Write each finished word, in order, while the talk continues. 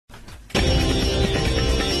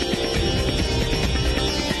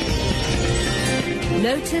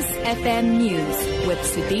Lotus FM News with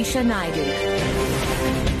SUDISHA Naidu.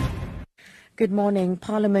 Good morning.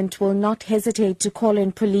 Parliament will not hesitate to call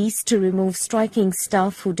in police to remove striking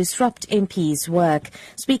staff who disrupt MPs' work.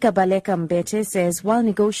 Speaker Baleka Mbete says while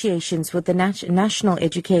negotiations with the National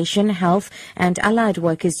Education, Health and Allied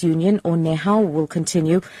Workers Union or NATU will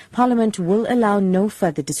continue, Parliament will allow no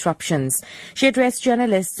further disruptions. She addressed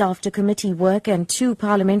journalists after committee work and 2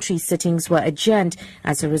 parliamentary sittings were adjourned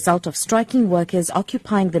as a result of striking workers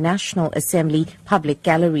occupying the National Assembly public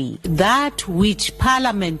gallery. That which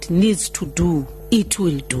Parliament needs to do, it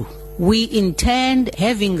will do. We intend,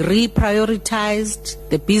 having reprioritized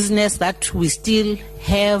the business that we still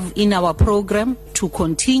have in our program, to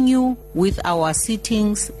continue with our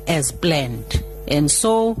sittings as planned. And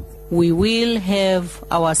so we will have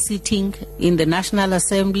our sitting in the National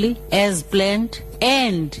Assembly as planned,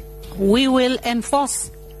 and we will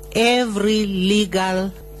enforce every legal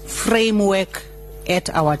framework at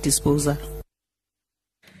our disposal.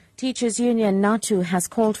 Teachers Union NATU has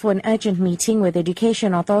called for an urgent meeting with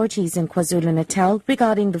education authorities in KwaZulu-Natal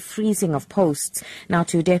regarding the freezing of posts.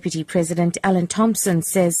 NATU Deputy President Alan Thompson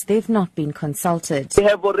says they've not been consulted. We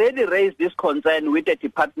have already raised this concern with the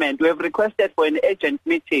department. We have requested for an urgent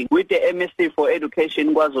meeting with the MSC for Education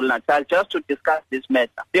in KwaZulu-Natal just to discuss this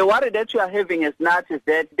matter. The worry that we are having as NATU is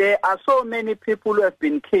that there are so many people who have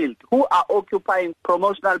been killed, who are occupying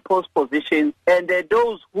promotional post positions, and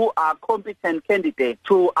those who are competent candidates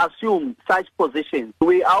to assume such positions.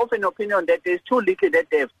 We are of an opinion that there is too little that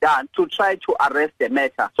they have done to try to arrest the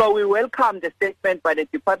matter. So we welcome the statement by the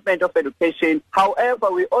Department of Education.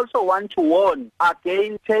 However, we also want to warn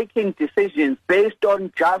against taking decisions based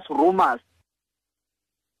on just rumors.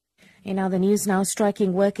 In other news now,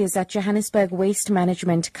 striking workers at Johannesburg Waste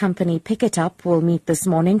management company Pikitup will meet this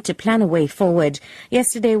morning to plan a way forward.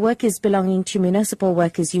 Yesterday, workers belonging to Municipal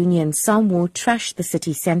Workers Union SAMWU trashed the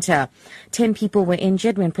city centre. 10 people were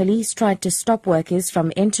injured when police tried to stop workers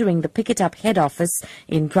from entering the Pikitup head office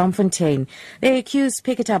in Bloemfontein. They accused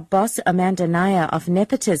Pikitup boss Amanda Naya of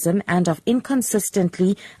nepotism and of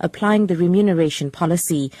inconsistently applying the remuneration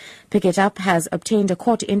policy. Pikitup has obtained a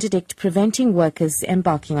court interdict preventing workers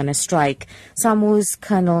embarking on a strike. SAMWU's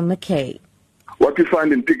Colonel McKay. What we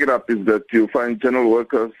find in Pikitup is that you find general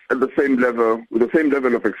workers at the same level, with the same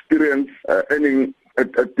level of experience, earning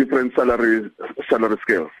at different salary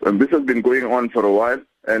scales. And this has been going on for a while,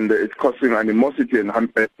 and it's causing animosity and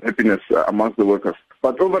unhappiness amongst the workers.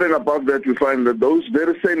 But over and above that, you find that those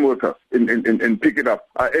very same workers in Pikitup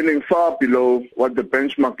are earning far below what the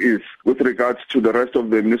benchmark is with regards to the rest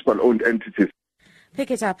of the municipal-owned entities.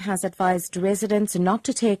 Pikitup has advised residents not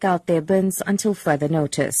to take out their bins until further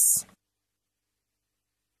notice.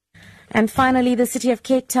 And finally, the city of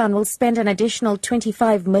Cape Town will spend an additional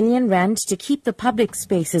 25 million rand to keep the public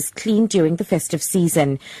spaces clean during the festive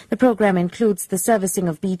season. The program includes the servicing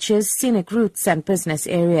of beaches, scenic routes and business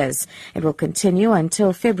areas. It will continue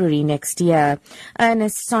until February next year.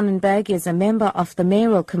 Ernest Sonnenberg is a member of the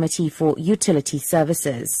Mayoral Committee for Utility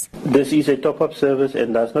Services. This is a top-up service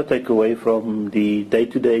and does not take away from the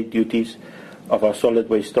day-to-day duties of our solid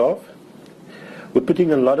waste staff. We're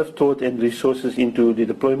putting a lot of thought and resources into the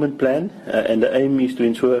deployment plan, and the aim is to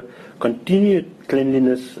ensure continued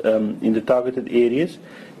cleanliness in the targeted areas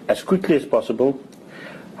as quickly as possible.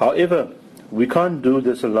 However, we can't do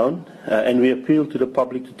this alone, and we appeal to the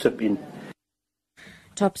public to chip in.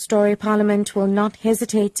 Top story: Parliament will not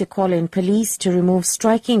hesitate to call in police to remove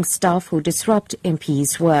striking staff who disrupt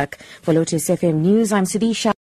MPs' work. For Lotus FM News, I'm SUDISHA.